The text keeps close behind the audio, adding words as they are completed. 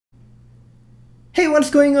Hey, what's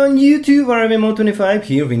going on YouTube? Rmmo25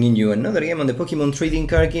 here, bringing you another game on the Pokemon trading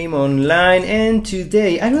card game online, and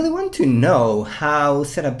today I really want to know how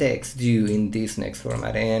setup decks do in this next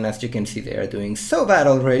format, and as you can see they are doing so bad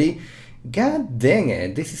already. God dang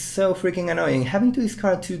it, this is so freaking annoying, having to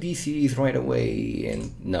discard 2 DCs right away,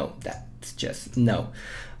 and no, that's just no.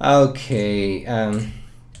 Okay,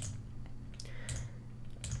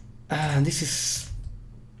 this is...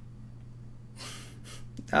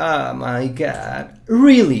 Oh my god,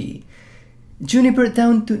 really? Juniper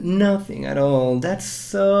down to nothing at all. That's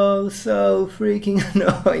so freaking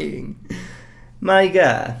annoying. My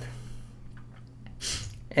god.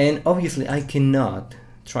 And obviously I cannot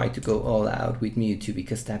try to go all out with Mewtwo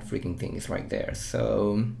because that freaking thing is right there.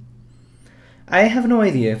 So I have no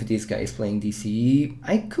idea if this guy is playing DCE.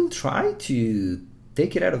 I could try to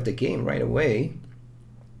take it out of the game right away.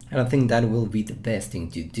 I don't think that will be the best thing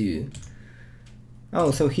to do.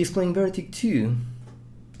 Oh, so he's playing Vertic too.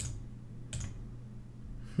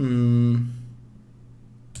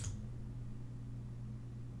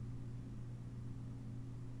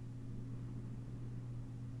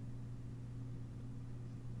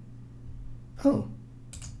 Oh.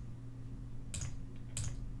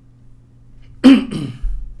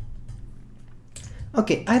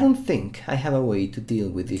 Okay, I don't think I have a way to deal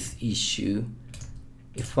with this issue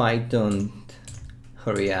if I don't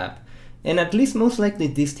hurry up. And at least most likely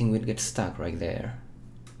this thing will get stuck right there.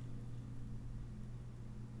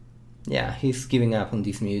 Yeah, he's giving up on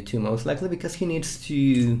this Mewtwo most likely because he needs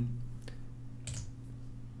to...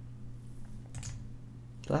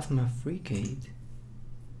 Plasma Frigate?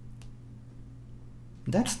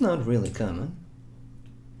 That's not really common.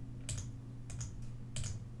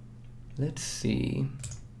 Let's see...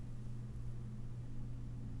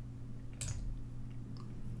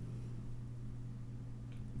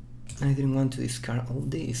 I didn't want to discard all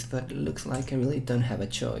this, but it looks like I really don't have a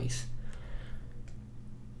choice.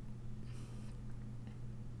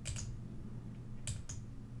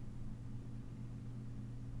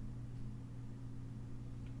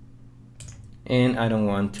 And I don't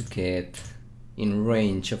want to get in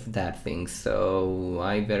range of that thing, so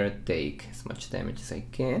I better take as much damage as I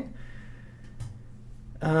can.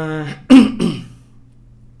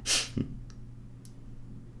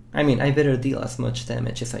 I mean, I better deal as much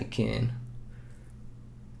damage as I can.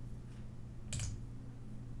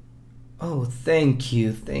 Oh, thank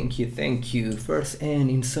you, thank you, thank you. First N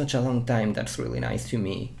in such a long time, that's really nice to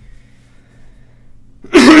me.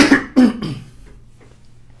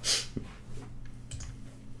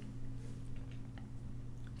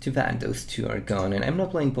 Too bad those two are gone, and I'm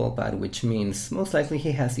not playing Polpat, which means most likely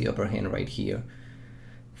he has the upper hand right here.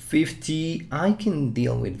 50, I can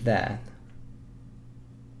deal with that.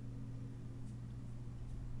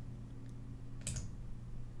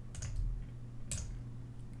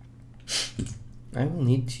 I will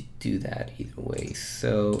need to do that either way,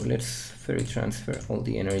 so let's fairy transfer all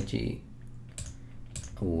the energy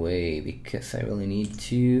away because I really need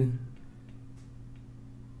to...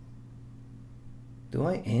 Do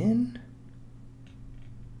I end?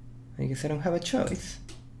 I guess I don't have a choice.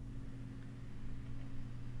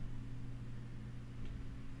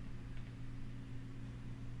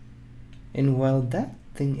 And while that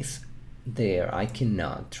thing is there, I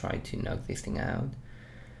cannot try to knock this thing out.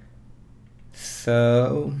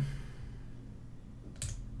 So,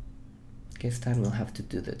 guess that will have to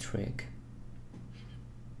do the trick.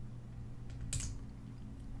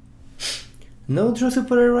 No draw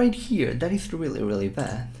supporter right here, that is really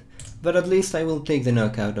bad. But at least I will take the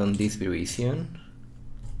knockout on this Virizion.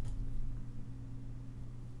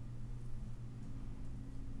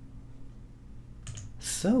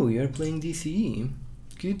 So, you're playing DCE.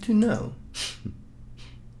 Good to know.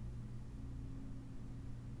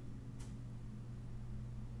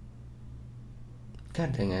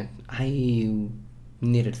 God dang it, I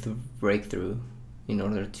needed to break through in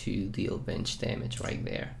order to deal bench damage right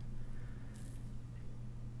there.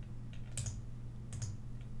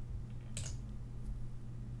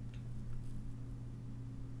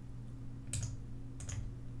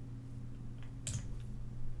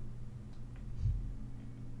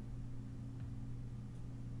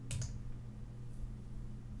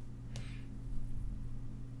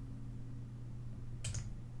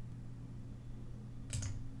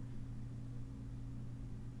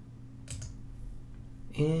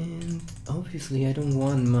 And obviously I don't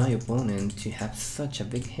want my opponent to have such a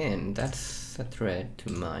big hand. That's a threat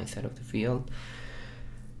to my side of the field.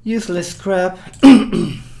 Useless crap.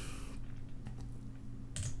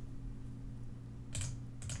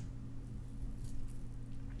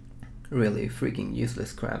 Really freaking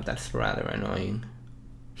useless crap, that's rather annoying.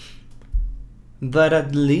 But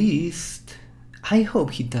at least I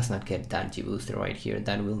hope he does not get that G-Booster right here.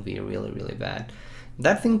 That will be really, really bad.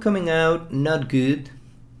 That thing coming out, not good.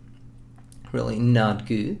 Really not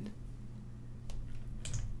good.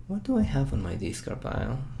 What do I have on my discard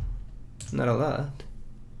pile? Not a lot.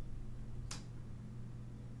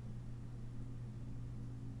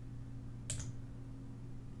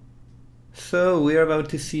 So we're about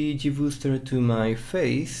to see G-Booster to my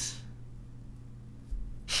face.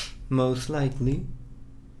 Most likely.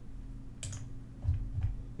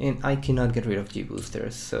 And I cannot get rid of G-Booster,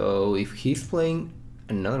 so if he's playing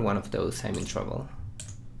another one of those, I'm in trouble.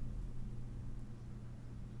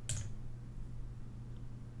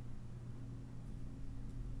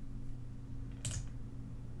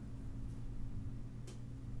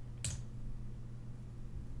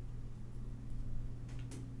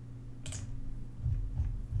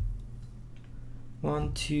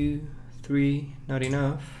 One, two, three, not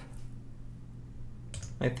enough.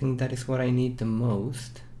 I think that is what I need the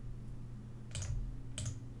most.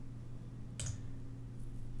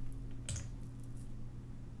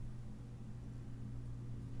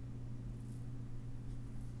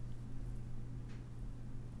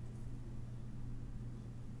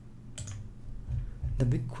 The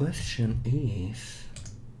big question is,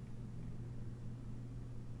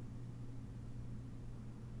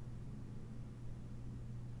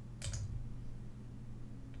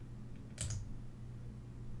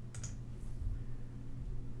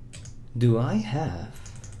 do I have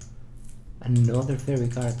another fairy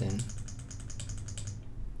garden?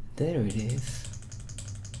 There it is.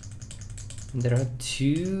 There are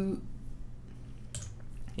two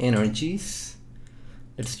energies.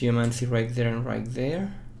 Let's geomancy right there and right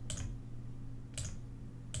there.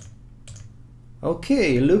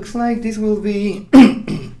 Okay, looks like this will be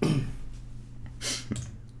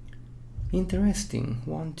interesting.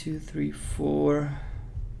 1, 2, 3, 4,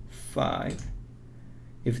 5.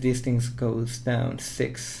 If this thing goes down,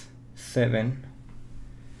 6, 7,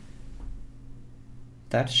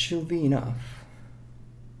 that should be enough.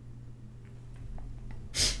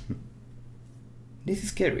 This is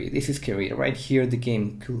scary, this is scary. Right here the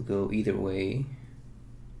game could go either way.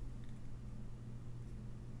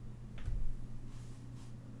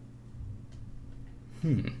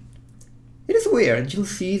 It is weird, you'll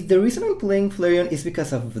see, the reason I'm playing Flareon is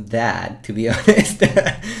because of that, to be honest.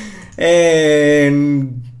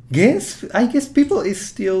 And I guess people is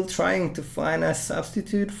still trying to find a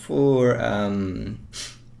substitute for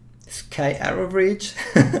Sky Arrow Bridge.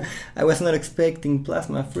 I was not expecting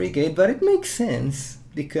Plasma Frigate, but it makes sense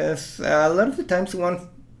because a lot of the times one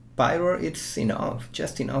Pyro it's enough,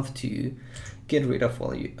 just enough to get rid of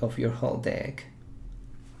all of your whole deck.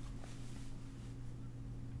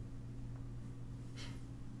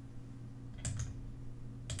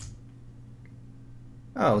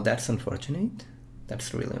 Oh, that's unfortunate.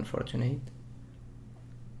 That's really unfortunate.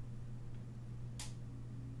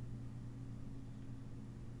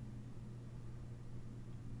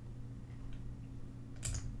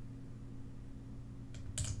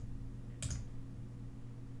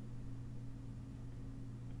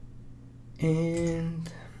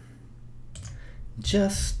 And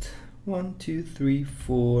just 1, 2, 3,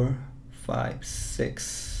 4, 5,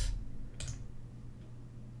 6.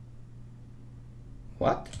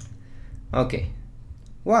 What? Okay.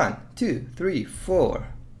 1, 2, 3, 4,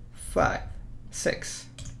 5, 6.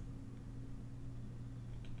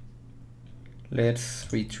 Let's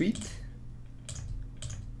retreat.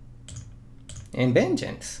 And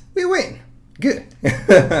vengeance. We win. Good.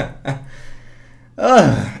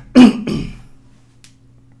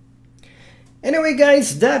 Anyway,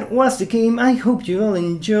 guys, that was the game. I hope you all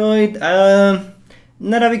enjoyed.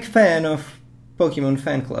 Not a big fan of Pokemon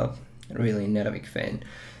Fan Club. Really not a big fan.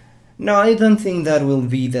 No, I don't think that will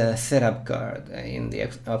be the setup card in the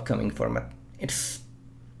upcoming format. It's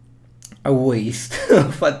a waste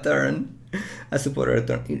of a turn, a supporter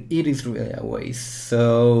turn. It is really a waste.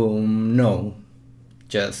 So no,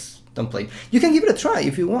 just don't play. You can give it a try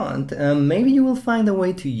if you want. Maybe you will find a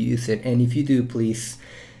way to use it, and if you do, please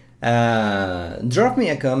drop me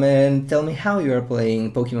a comment, tell me how you are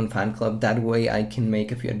playing Pokemon Fan Club, that way I can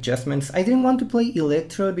make a few adjustments. I didn't want to play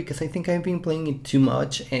Electrode because I think I've been playing it too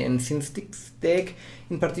much, and since this deck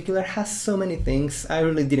in particular has so many things, I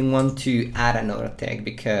really didn't want to add another tag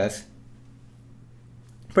because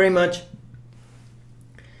pretty much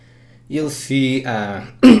you'll see,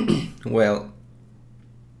 well,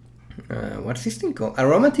 what's this thing called?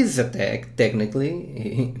 Aromatisse is a deck,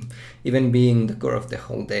 technically. Even being the core of the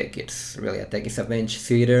whole deck, it's really a deck. It's a bench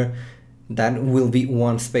seater. That will be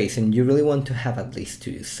one space, and you really want to have at least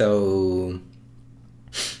two. So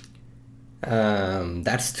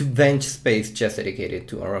That's 2 bench space just dedicated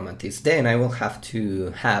to aromatists. Then I will have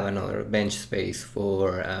to have another bench space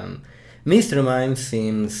for Mr. Mime,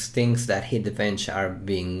 since things that hit the bench are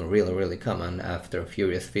being really common after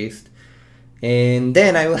Furious Feast. And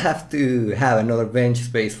then I will have to have another bench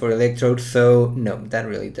space for Electrode, so no, that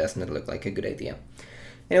really does not look like a good idea.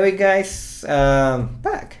 Anyway guys,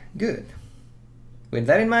 back, good. With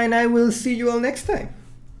that in mind, I will see you all next time.